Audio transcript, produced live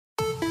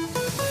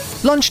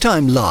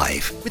Lunchtime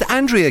Live with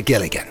Andrea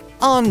Gilligan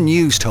on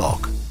News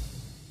Talk.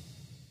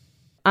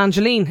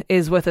 Angeline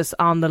is with us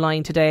on the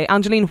line today.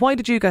 Angeline, why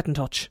did you get in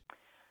touch?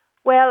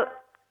 Well,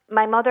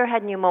 my mother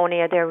had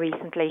pneumonia there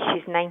recently.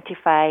 She's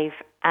 95,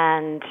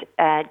 and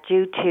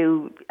due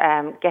to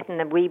getting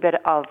a wee bit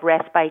of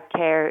respite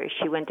care,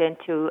 she went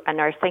into a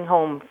nursing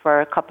home for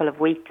a couple of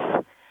weeks.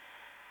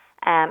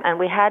 And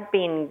we had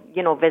been,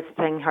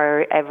 visiting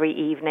her every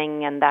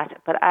evening and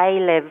that, but I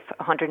live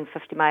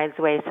 150 miles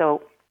away,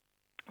 so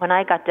when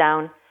I got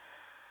down,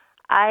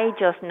 I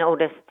just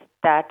noticed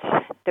that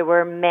there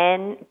were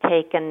men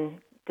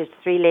there's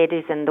 3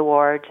 ladies in the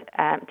ward,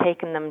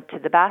 taking them to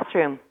the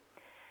bathroom.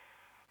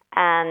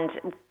 And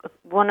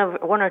one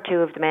or two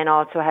of the men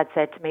also had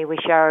said to me, we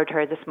showered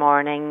her this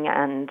morning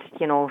and,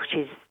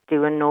 she's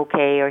doing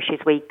okay or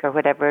she's weak or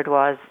whatever it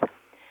was.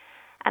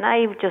 And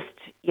I just,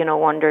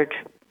 wondered,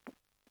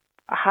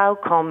 how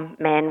come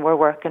men were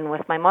working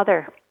with my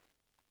mother?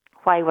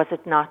 Why was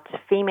it not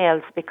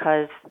females?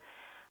 Because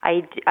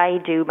I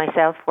do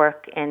myself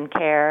work in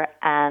care,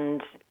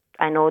 and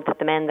I know that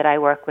the men that I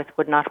work with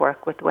would not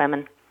work with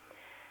women,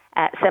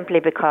 simply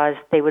because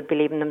they would be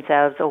leaving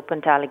themselves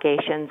open to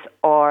allegations,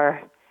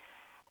 or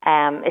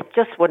it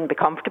just wouldn't be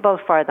comfortable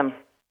for them.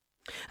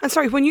 And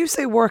sorry, when you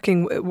say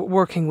working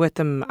with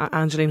them,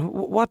 Angeline,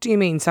 what do you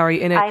mean?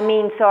 Sorry,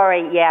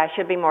 I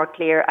should be more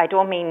clear. I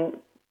don't mean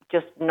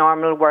just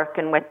normal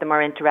working with them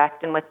or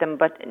interacting with them,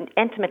 but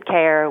intimate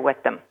care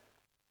with them.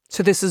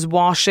 So this is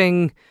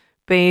washing,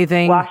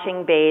 bathing,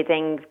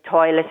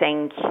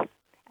 toileting,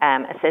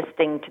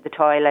 assisting to the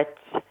toilet,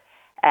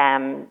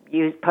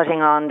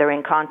 putting on their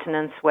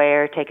incontinence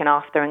wear, taking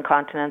off their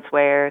incontinence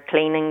wear,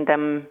 cleaning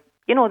them,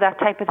 that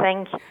type of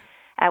thing,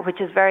 which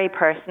is very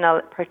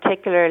personal,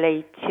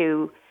 particularly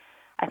to,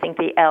 I think,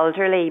 the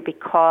elderly,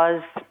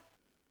 because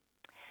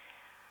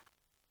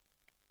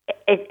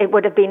it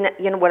would have been,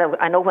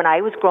 I know when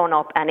I was growing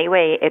up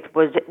anyway, it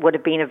would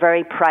have been a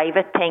very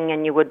private thing,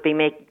 and you would be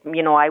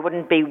I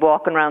wouldn't be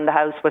walking around the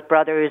house with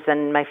brothers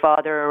and my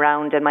father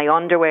around in my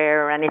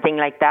underwear or anything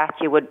like that.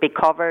 You would be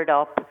covered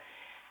up.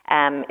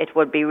 It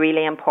would be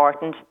really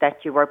important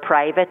that you were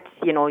private.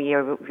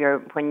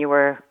 When you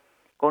were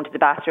going to the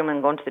bathroom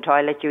and going to the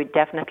toilet, you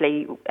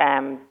definitely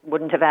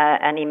wouldn't have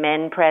any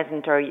men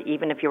present, or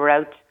even if you were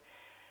out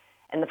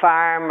in the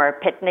farm or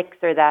picnics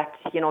or that,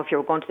 if you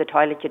were going to the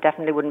toilet, you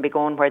definitely wouldn't be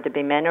going where there'd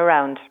be men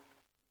around.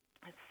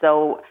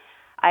 So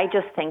I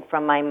just think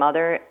from my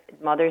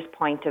mother's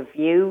point of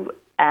view,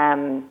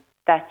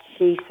 that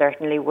she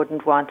certainly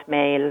wouldn't want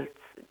males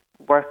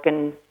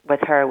working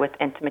with her with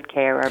intimate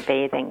care or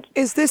bathing.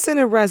 Is this in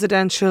a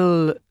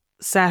residential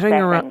setting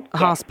or a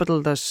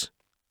hospital that...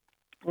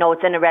 No,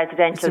 it's in a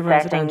residential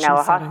setting. Now,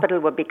 a hospital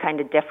would be kind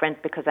of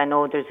different, because I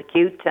know there's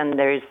acute and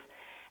there's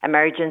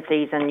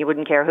emergencies, and you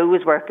wouldn't care who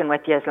was working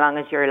with you as long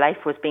as your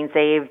life was being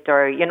saved,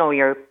 or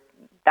your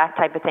that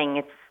type of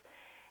thing.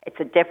 It's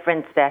a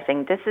different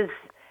setting. This is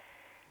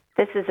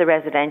a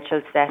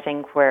residential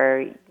setting where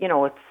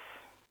it's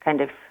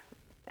kind of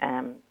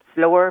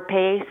slower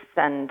pace,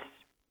 and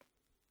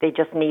they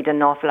just need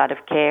an awful lot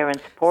of care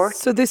and support.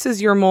 So this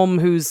is your mum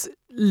who's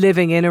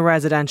living in a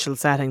residential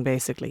setting,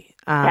 basically.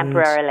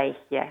 Temporarily,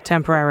 yes.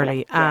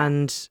 Temporarily,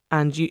 yeah.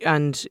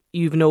 And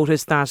you've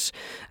noticed that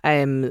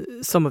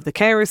some of the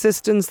care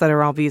assistants that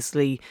are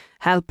obviously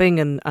helping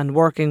and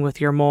working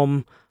with your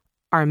mum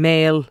are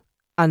male,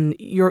 and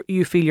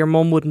you feel your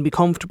mum wouldn't be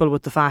comfortable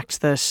with the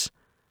fact that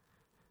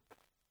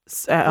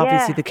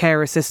obviously the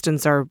care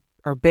assistants are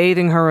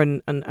bathing her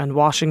and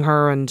washing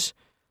her, and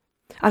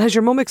has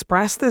your mum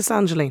expressed this,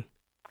 Angeline?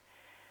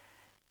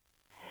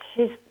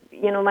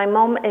 My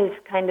mum is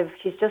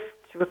she's just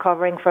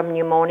recovering from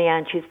pneumonia,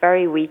 and she's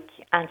very weak,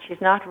 and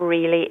she's not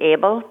really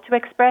able to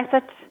express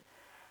it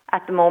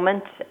at the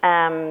moment.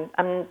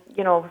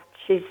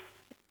 She's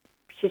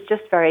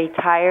just very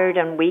tired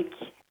and weak,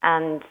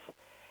 and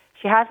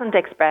she hasn't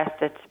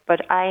expressed it,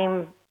 but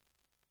I'm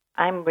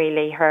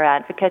really her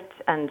advocate,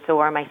 and so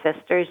are my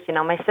sisters.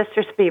 My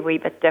sisters be a wee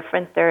bit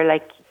different.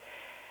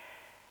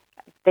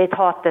 They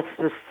thought this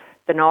was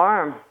the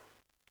norm.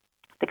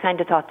 They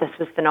kind of thought this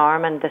was the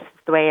norm, and this is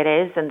the way it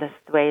is, and this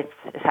is the way it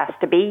has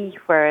to be.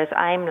 Whereas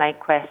I'm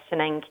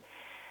questioning,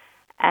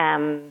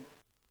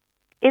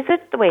 is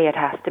it the way it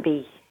has to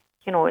be?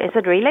 Is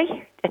it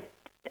really?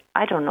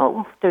 I don't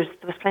know. There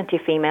was plenty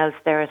of females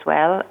there as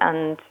well,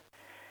 and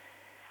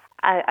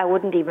I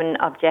wouldn't even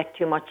object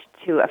too much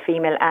to a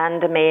female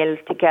and a male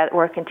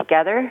working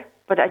together.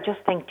 But I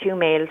just think 2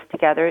 males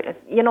together,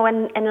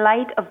 in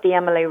light of the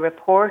Emily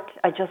report,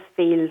 I just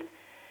feel,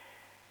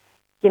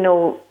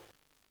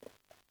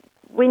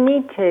 we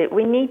need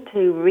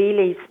to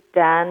really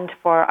stand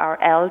for our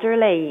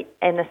elderly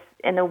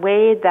in a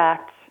way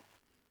that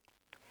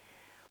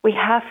we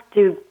have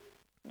to,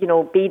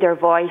 be their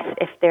voice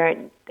if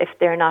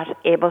they're not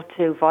able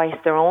to voice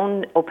their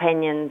own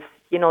opinions.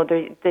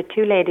 The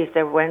 2 ladies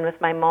that were in with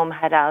my mum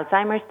had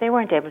Alzheimer's. They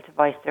weren't able to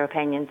voice their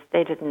opinions.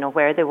 They didn't know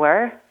where they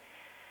were,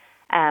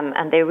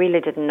 and they really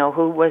didn't know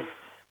who was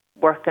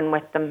working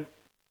with them.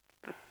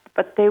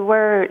 But they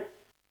were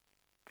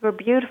were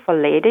beautiful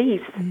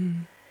ladies.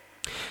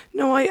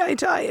 No, I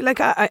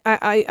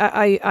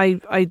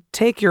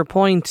take your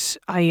point.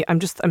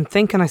 I'm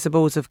thinking, I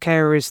suppose, of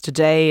carers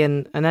today,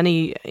 and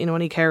any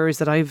carers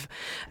that I've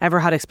ever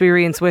had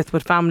experience with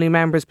family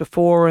members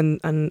before, and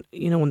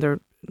when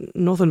they're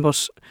nothing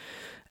but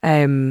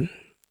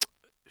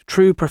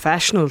true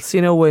professionals,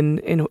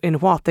 in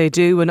what they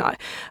do. And I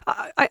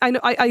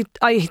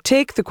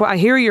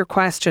hear your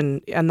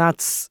question, and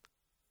that's,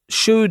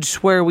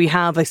 where we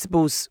have, I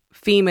suppose,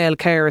 female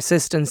care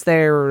assistants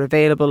there or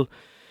available,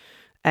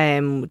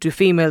 do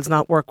females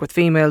not work with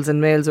females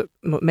and males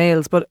with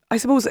males? But I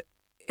suppose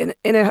in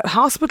a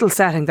hospital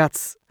setting,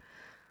 that's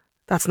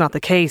not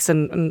the case.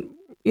 And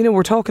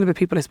we're talking about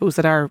people, I suppose,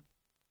 that are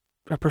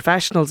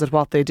professionals at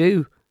what they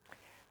do.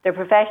 They're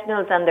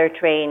professionals and they're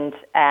trained,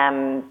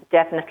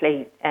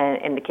 definitely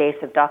in the case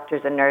of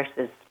doctors and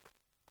nurses.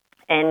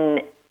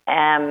 In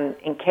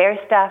care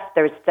staff,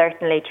 there's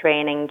certainly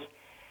training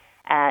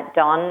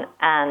done,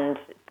 and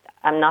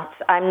I'm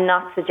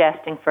not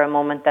suggesting for a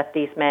moment that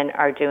these men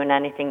are doing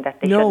anything that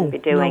they shouldn't be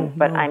doing,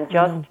 but I'm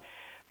just,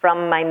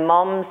 from my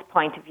mum's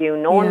point of view,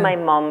 knowing my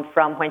mum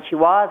from when she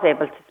was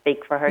able to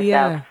speak for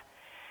herself,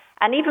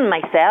 and even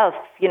myself,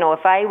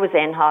 if I was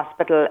in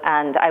hospital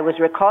and I was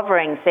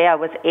recovering, say I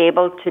was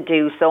able to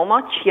do so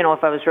much,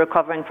 if I was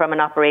recovering from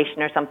an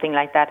operation or something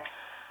like that,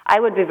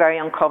 I would be very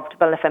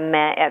uncomfortable if a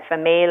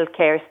male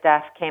care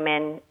staff came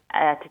in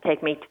to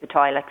take me to the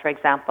toilet, for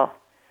example,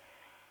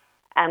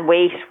 and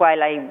wait while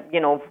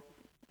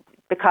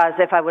because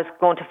if I was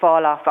going to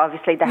fall off,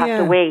 obviously they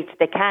have to wait.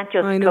 They can't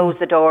just close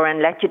the door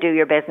and let you do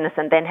your business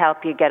and then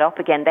help you get up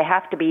again. They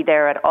have to be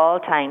there at all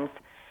times.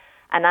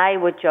 And I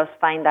would just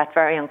find that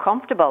very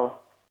uncomfortable.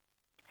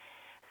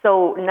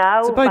 So now...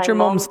 It's about your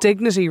mum's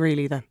dignity,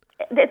 really, then.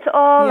 It's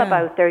all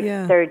about their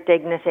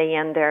dignity,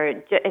 and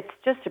it's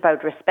just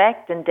about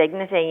respect and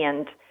dignity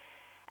and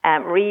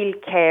real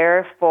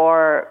care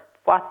for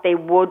what they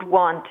would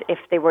want if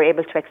they were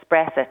able to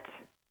express it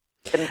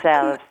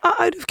themselves.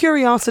 Out of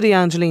curiosity,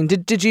 Angeline,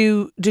 did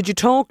you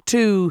talk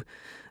to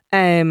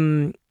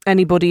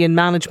anybody in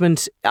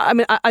management? I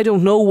mean, I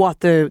don't know what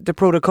the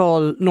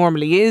protocol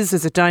normally is.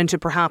 Is it down to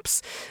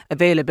perhaps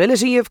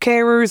availability of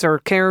carers, or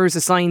carers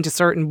assigned to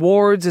certain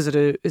wards? Is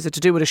it to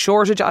do with a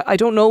shortage? I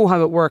don't know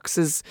how it works.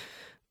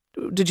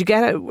 Did you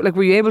get it? Like,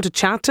 were you able to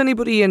chat to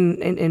anybody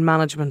in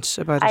management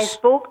about it? I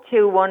spoke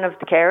to one of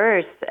the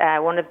carers,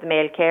 one of the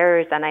male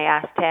carers, and I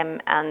asked him,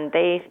 and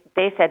they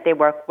said they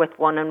work with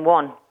one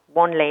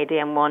lady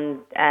and one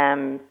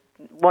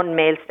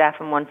male staff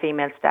and one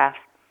female staff.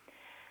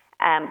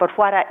 But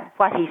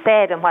what he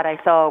said and what I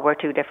saw were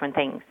two different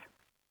things.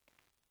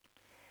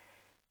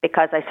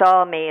 Because I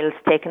saw males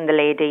taking the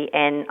lady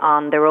in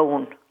on their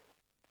own.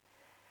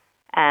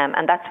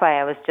 And that's why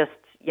I was just,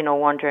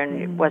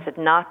 wondering, was it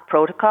not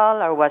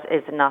protocol, or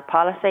is it not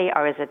policy,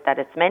 or is it that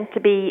it's meant to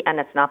be and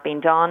it's not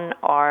being done,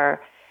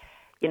 or,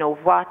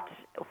 what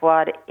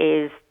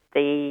is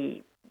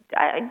the...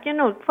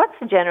 what's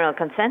the general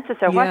consensus,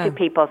 or what do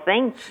people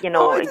think? If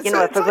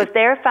it was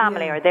their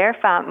family or their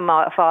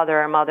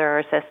father or mother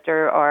or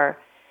sister, or,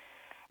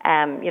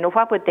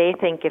 what would they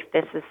think if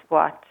this is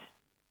what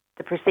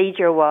the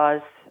procedure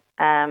was?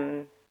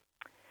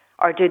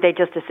 Or do they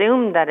just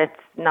assume that it's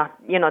not,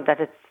 that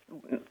it's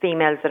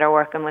females that are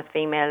working with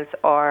females?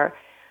 Or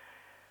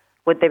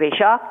would they be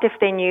shocked if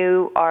they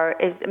knew? Or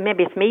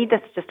maybe it's me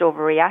that's just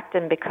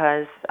overreacting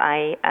because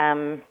I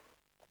am...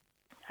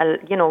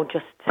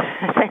 just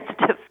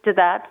sensitive to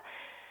that.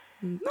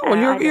 No,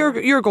 well,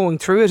 you're going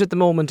through it at the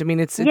moment. I mean,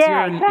 it's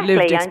your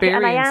lived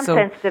experience. And I am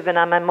sensitive, and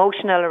I'm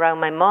emotional around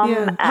my mum.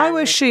 Yeah. How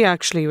is she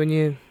actually when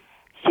you?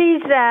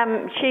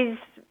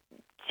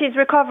 She's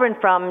recovering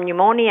from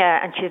pneumonia,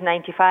 and she's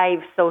 95,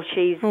 so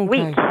she's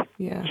weak.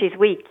 Yeah. She's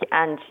weak,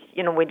 and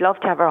we'd love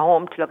to have her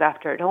home to look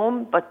after her at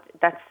home, but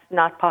that's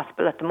not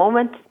possible at the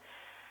moment.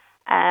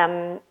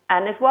 And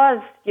it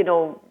was,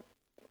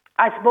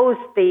 I suppose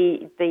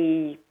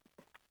the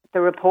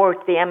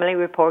report, the Emily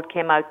report,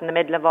 came out in the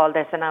middle of all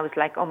this, and I was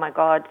like, oh my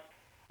God.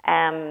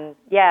 I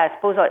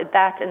suppose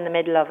that in the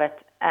middle of it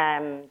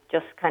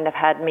just kind of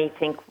had me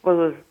think,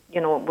 well,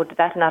 would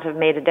that not have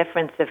made a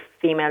difference if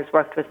females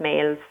worked with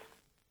males?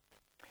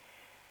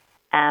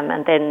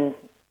 And then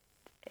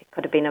it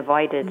could have been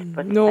avoided.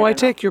 But no, I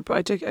take your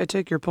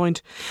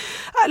point.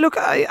 Look,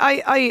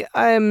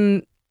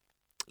 I'm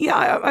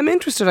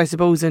interested, I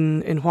suppose,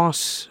 in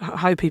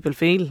how people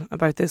feel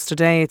about this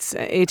today. It's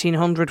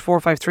 1800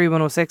 453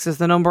 106 is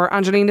the number.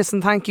 Angeline,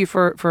 listen, thank you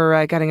for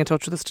getting in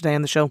touch with us today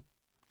on the show.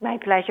 My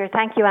pleasure.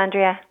 Thank you,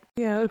 Andrea.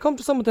 Yeah, I'll come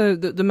to some of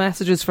the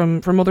messages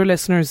from other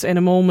listeners in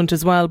a moment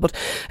as well. But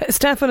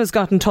Stefan has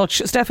got in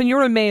touch. Stefan,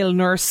 you're a male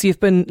nurse.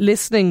 You've been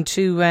listening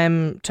to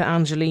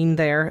Angeline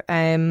there.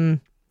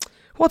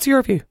 What's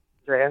your view?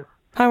 Andrea.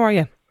 How are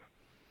you?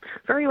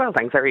 Very well,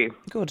 thanks. How are you?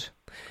 Good.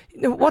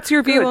 What's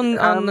your view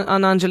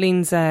on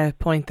Angeline's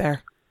point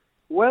there?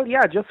 Well,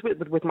 yeah, just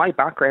with my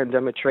background,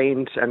 I'm a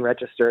trained and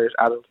registered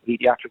adult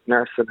paediatric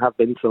nurse and have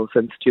been so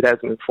since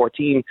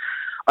 2014.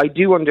 I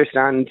do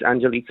understand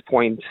Angelique's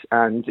point,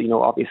 and,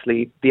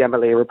 obviously the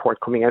MLA report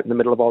coming out in the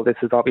middle of all this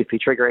is obviously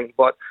triggering,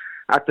 but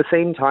at the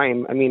same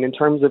time, I mean, in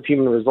terms of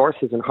human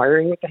resources and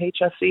hiring with the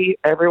HSE,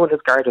 everyone is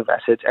Garda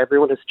vetted,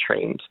 everyone is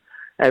trained,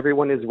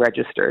 everyone is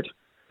registered.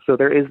 So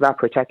there is that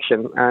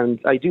protection. And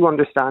I do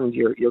understand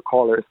your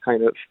caller's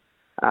kind of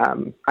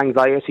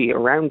anxiety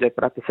around it.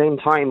 But at the same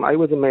time, I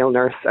was a male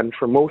nurse and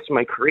for most of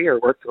my career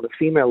worked on a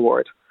female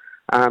ward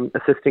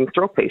assisting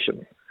stroke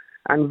patients.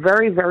 And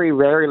very, very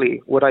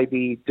rarely would I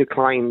be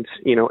declined,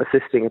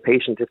 assisting a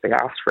patient if they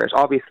asked for it.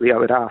 Obviously, I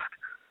would ask,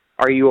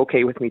 are you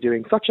okay with me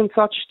doing such and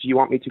such? Do you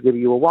want me to give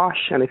you a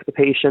wash? And if the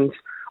patient,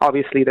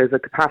 obviously there's a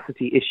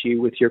capacity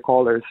issue with your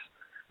caller's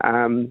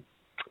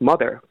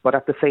mother, but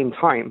at the same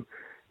time,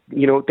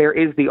 there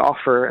is the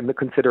offer and the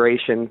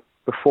consideration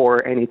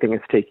before anything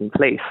is taking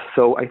place.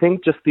 So I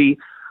think just the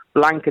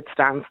blanket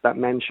stance that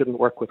men shouldn't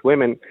work with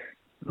women,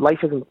 life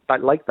isn't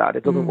like that.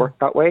 It doesn't work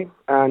that way.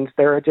 And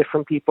there are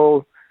different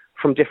people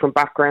from different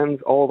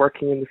backgrounds all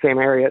working in the same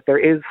area. There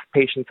is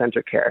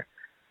patient-centered care.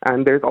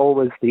 And there's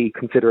always the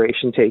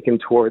consideration taken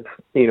towards,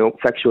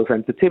 sexual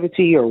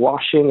sensitivity or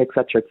washing, et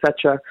cetera, et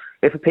cetera.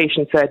 If a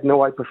patient said,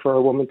 no, I prefer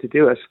a woman to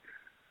do it,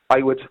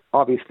 I would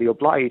obviously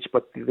oblige,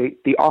 but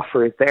the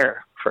offer is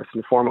there, first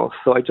and foremost.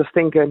 So I just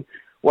think,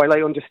 while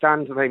I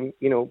understand that I'm,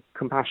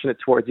 compassionate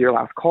towards your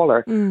last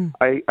caller,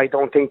 I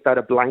don't think that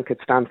a blanket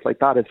stance like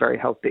that is very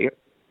healthy.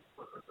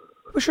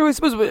 Well, sure, I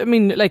suppose, I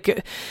mean, like,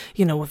 if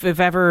you go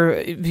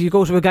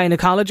to a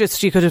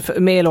gynaecologist, you could have a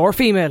male or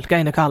female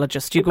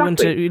gynaecologist. You go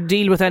into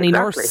deal with any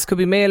nurse, could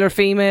be male or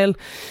female.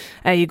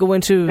 You go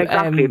into...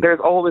 Exactly. There's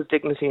always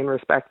dignity and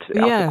respect at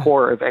the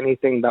core of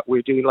anything that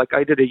we're doing. Like,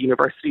 I did a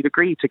university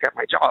degree to get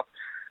my job,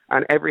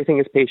 and everything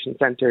is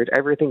patient-centred.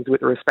 Everything's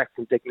with respect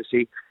and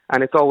dignity,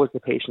 and it's always the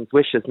patient's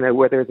wishes. Now,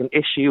 where there's an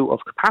issue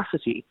of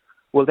capacity,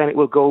 well, then it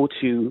will go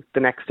to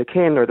the next of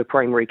kin or the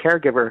primary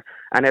caregiver,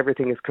 and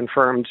everything is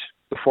confirmed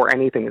before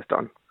anything is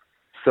done.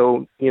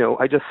 So,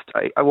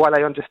 while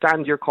I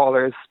understand your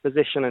caller's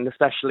position, and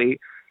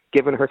especially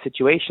given her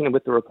situation and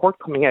with the report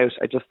coming out,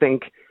 I just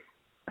think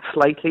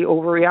slightly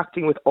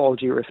overreacting with all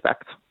due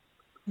respect.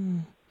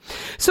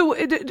 So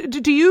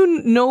do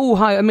you know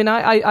how, I mean,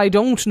 I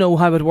don't know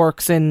how it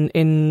works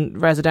in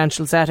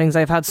residential settings.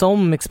 I've had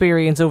some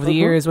experience over the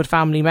years with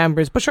family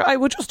members, but sure, I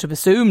would just have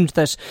assumed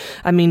that,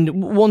 I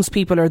mean, once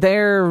people are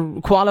there,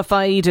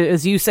 qualified,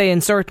 as you say,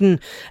 in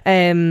certain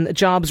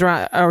jobs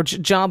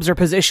or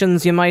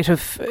positions, you might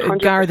have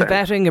Garda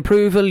vetting,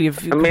 approval, you've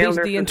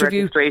completed the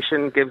interview.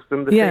 Registration gives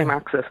them the same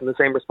access and the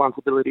same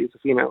responsibility as the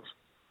females.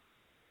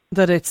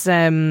 That it's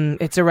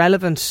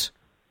irrelevant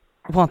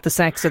what the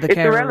sex of the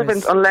carer is. It's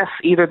irrelevant unless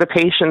either the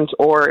patient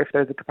or, if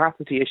there's a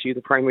capacity issue,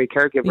 the primary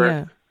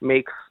caregiver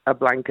makes a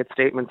blanket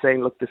statement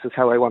saying, look, this is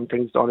how I want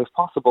things done as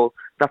possible.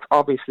 That's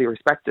obviously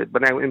respected.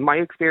 But now, in my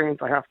experience,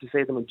 I have to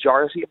say the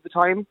majority of the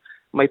time,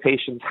 my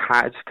patients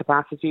had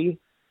capacity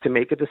to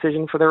make a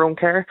decision for their own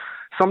care.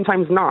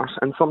 Sometimes not.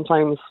 And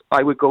sometimes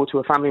I would go to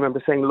a family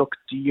member saying, look,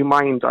 do you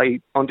mind? I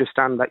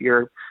understand that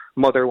your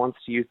mother wants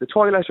to use the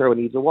toilet or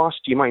needs a wash.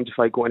 Do you mind if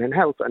I go in and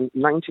help? And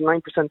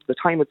 99% of the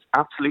time, it's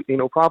absolutely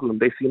no problem.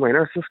 They see my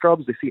nursing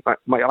scrubs, they see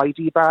my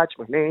ID badge,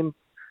 my name,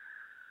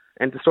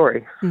 end of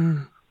story.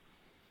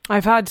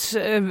 I've had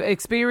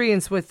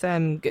experience with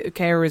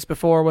carers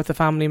before with a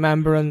family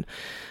member, and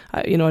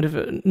I'd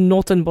have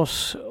nothing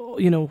but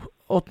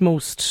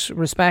utmost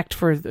respect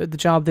for the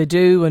job they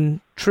do and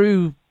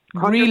true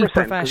real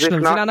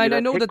professionals. Not, and I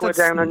know that that's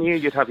down on you.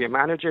 You'd have your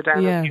manager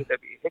down on you. There'd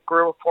be a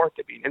HICRA report.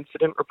 There'd be an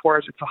incident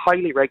report. It's a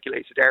highly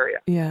regulated area.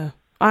 Yeah.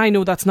 I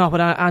know that's not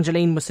what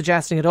Angeline was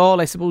suggesting at all.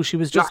 I suppose she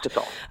was just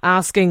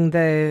asking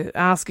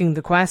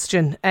the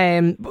question.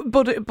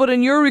 But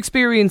in your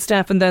experience,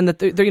 Stefan, then that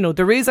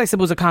there is, I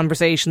suppose, a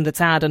conversation that's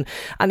had,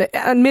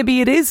 and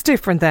maybe it is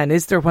different. Then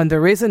is there when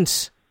there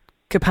isn't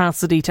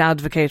capacity to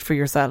advocate for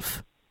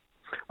yourself?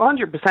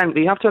 100%.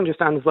 You have to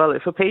understand as well,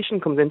 if a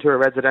patient comes into a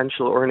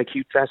residential or an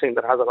acute setting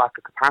that has a lack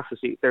of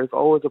capacity, there's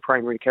always a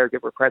primary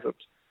caregiver present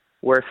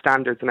where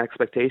standards and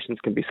expectations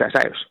can be set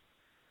out.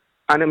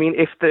 And I mean,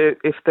 if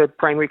the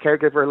primary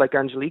caregiver, like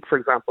Angelique, for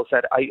example,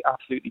 said, I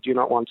absolutely do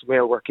not want a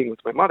male working with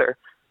my mother,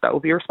 that will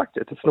be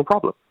respected. It's no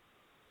problem.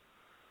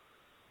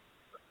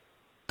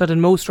 That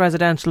in most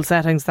residential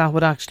settings, that'd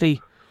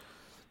be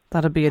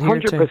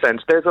adhered to. 100%.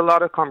 There's a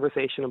lot of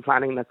conversation and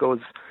planning that goes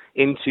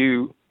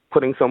into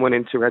putting someone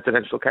into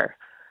residential care.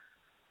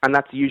 And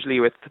that's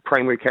usually with the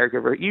primary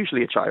caregiver,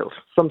 usually a child,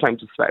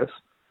 sometimes a spouse.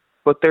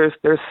 But there's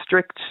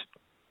strict,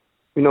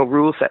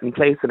 rules set in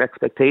place and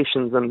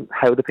expectations on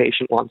how the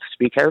patient wants to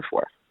be cared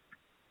for.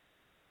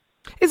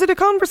 Is it a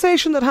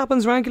conversation that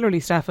happens regularly,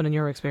 Stefan, in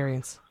your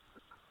experience?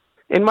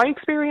 In my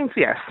experience,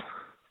 yes.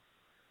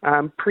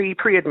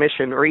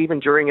 Pre-admission or even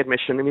during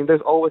admission, I mean,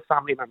 there's always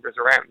family members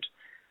around.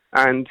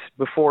 And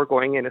before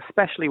going in,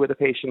 especially with a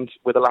patient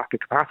with a lack of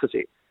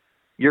capacity,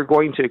 you're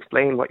going to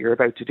explain what you're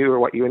about to do or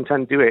what you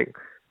intend doing.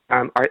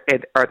 Are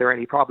there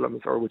any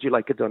problems, or would you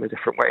like it done a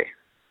different way?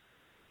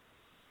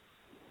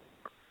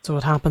 So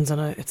it happens, and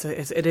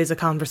it is a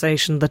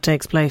conversation that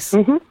takes place.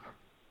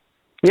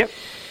 Yep.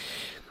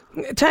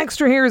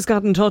 Texter here has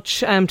got in touch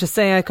to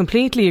say, I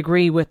completely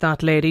agree with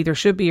that lady. There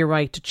should be a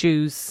right to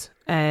choose.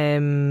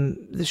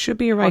 There should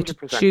be a right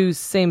 100%. To choose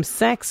same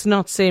sex,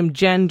 not same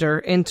gender,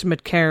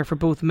 intimate care for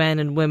both men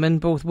and women.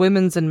 Both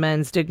women's and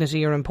men's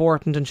dignity are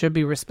important and should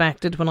be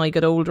respected. When I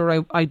get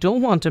older, I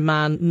don't want a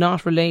man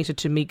not related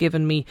to me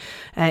giving me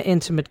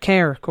intimate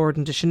care,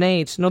 according to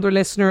Sinead. Another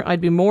listener, I'd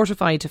be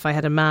mortified if I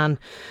had a man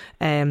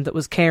that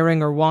was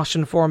caring or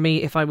washing for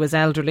me if I was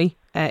elderly.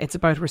 It's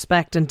about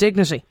respect and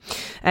dignity.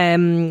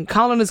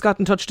 Colin has got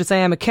in touch to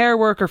say, I'm a care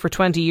worker for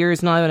 20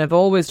 years now and I've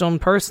always done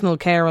personal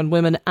care on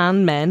women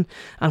and men.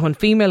 And when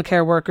female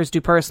care workers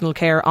do personal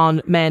care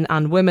on men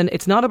and women,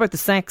 it's not about the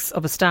sex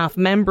of a staff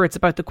member, it's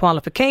about the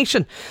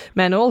qualification.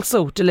 Men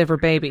also deliver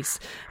babies.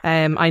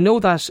 I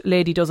know that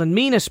lady doesn't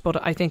mean it,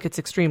 but I think it's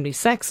extremely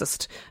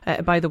sexist.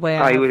 By the way,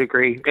 I would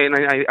agree. And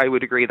I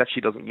would agree that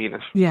she doesn't mean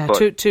it. Yeah,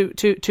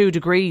 2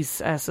 degrees,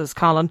 says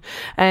Colin.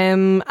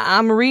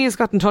 Anne-Marie has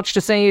got in touch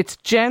to say it's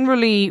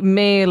generally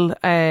male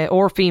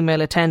or female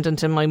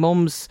attendant in my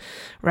mum's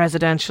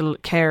residential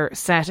care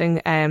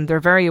setting. They're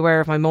very aware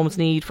of my mum's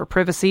need for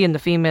privacy, and the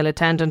female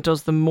attendant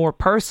does the more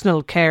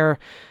personal care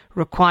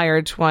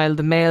required, while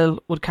the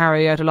male would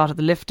carry out a lot of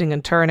the lifting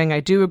and turning. I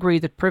do agree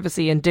that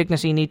privacy and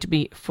dignity need to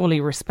be fully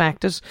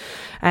respected.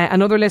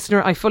 Another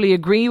listener, I fully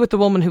agree with the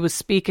woman who was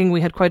speaking. We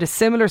had quite a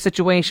similar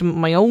situation with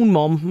my own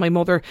mum. My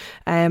mother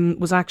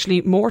was actually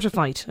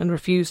mortified and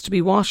refused to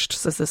be washed,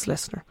 says this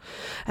listener.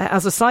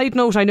 As a side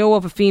note, I know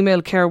of a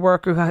female care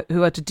worker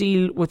who had to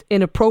deal with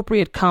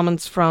inappropriate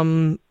comments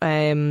from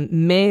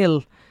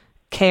male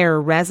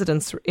care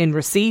residents in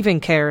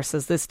receiving care,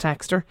 says this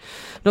texter.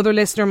 Another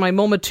listener, my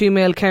mum had 2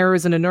 male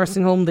carers in a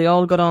nursing home. They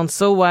all got on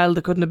so well.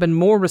 They couldn't have been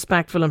more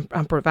respectful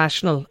and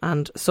professional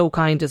and so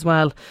kind as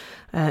well,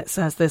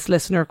 says this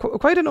listener.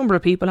 Quite a number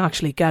of people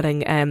actually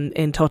getting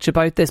in touch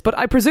about this, but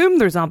I presume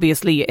there's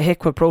obviously a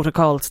HICWA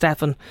protocol,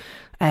 Stefan,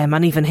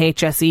 and even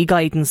HSE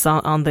guidance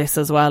on this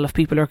as well, if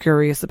people are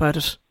curious about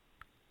it.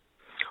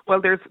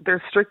 Well,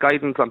 there's strict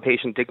guidance on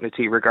patient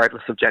dignity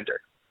regardless of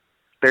gender.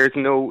 There's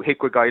no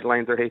HICWA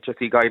guidelines or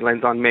HSE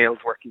guidelines on males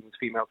working with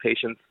female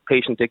patients.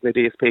 Patient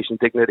dignity is patient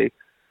dignity.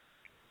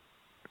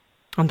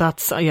 And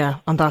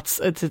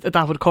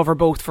that would cover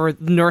both for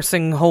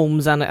nursing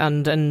homes and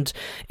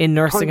in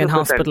nursing 100%. And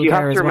hospital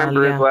care as well. You have to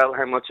remember as well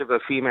how much of a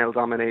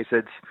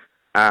female-dominated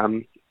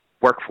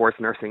workforce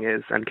nursing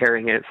is and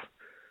caring is,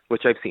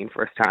 which I've seen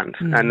firsthand.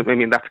 And I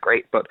mean, that's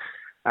great, but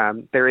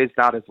there is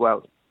that as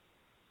well.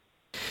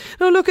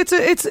 No, look, it's an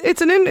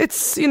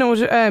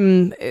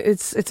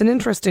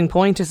interesting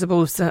point, I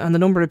suppose, and the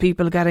number of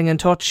people getting in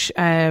touch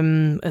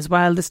as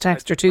well. This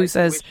texter too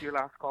says, I wish your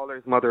last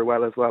caller's mother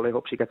well as well. I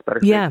hope she gets better.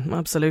 Yeah,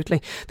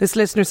 absolutely. This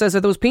listener says,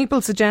 are those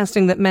people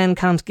suggesting that men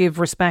can't give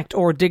respect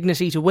or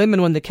dignity to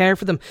women when they care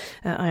for them?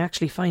 I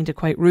actually find it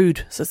quite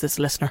rude, says this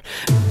listener.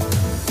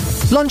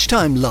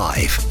 Lunchtime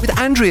Live with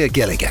Andrea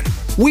Gilligan.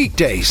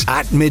 Weekdays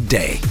at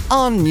midday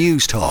on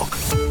News Talk.